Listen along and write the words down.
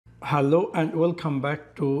Hello and welcome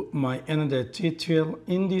back to my another tutorial.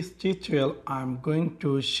 In this tutorial I'm going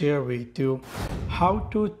to share with you how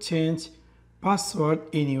to change password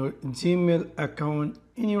in your Gmail account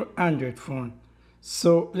in your Android phone.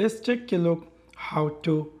 So let's take a look how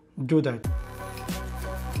to do that.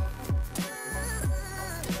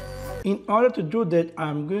 In order to do that,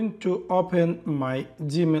 I'm going to open my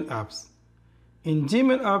Gmail apps. In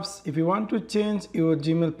Gmail apps, if you want to change your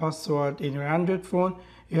Gmail password in your Android phone,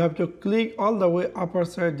 you have to click all the way upper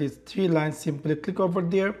side, these three lines. Simply click over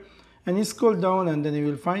there and you scroll down and then you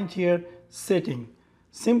will find here setting.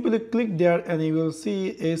 Simply click there and you will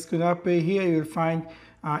see a screen up here. You will find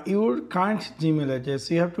your current Gmail address.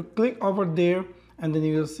 So you have to click over there and then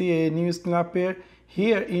you will see a new screen up here.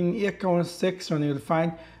 Here in account section, you will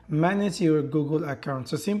find manage your Google account.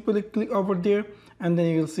 So simply click over there and then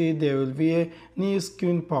you will see there will be a new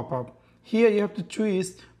screen pop up. Here you have to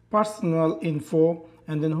choose personal info,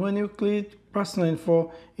 and then when you click personal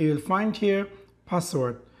info, you will find here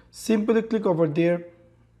password. Simply click over there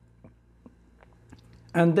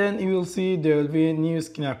and then you will see there will be a new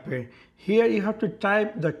screen appear. Here you have to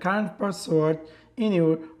type the current password in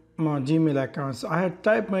your Gmail account. So I have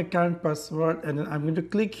typed my current password and then I'm going to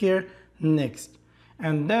click here next,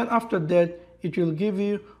 and then after that it will give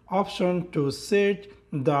you option to set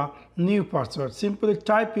the new password. Simply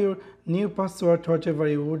type your new password whatever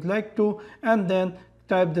you would like to, and then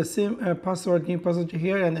type the same password, new password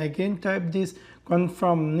here, and again type this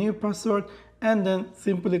confirm new password, and then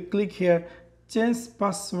simply click here change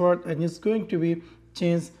password, and it's going to be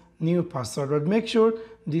change new password. But make sure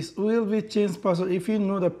this will be changed password if you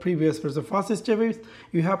know the previous password. The first step is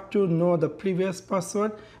you have to know the previous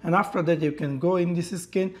password, and after that you can go in this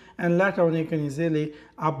skin and later on you can easily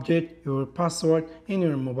update your password in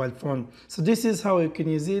your mobile phone. So this is how you can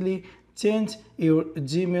easily change your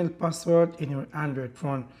Gmail password in your Android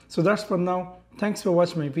phone. So that's for now. Thanks for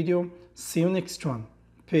watching my video. See you next one.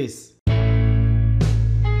 Peace.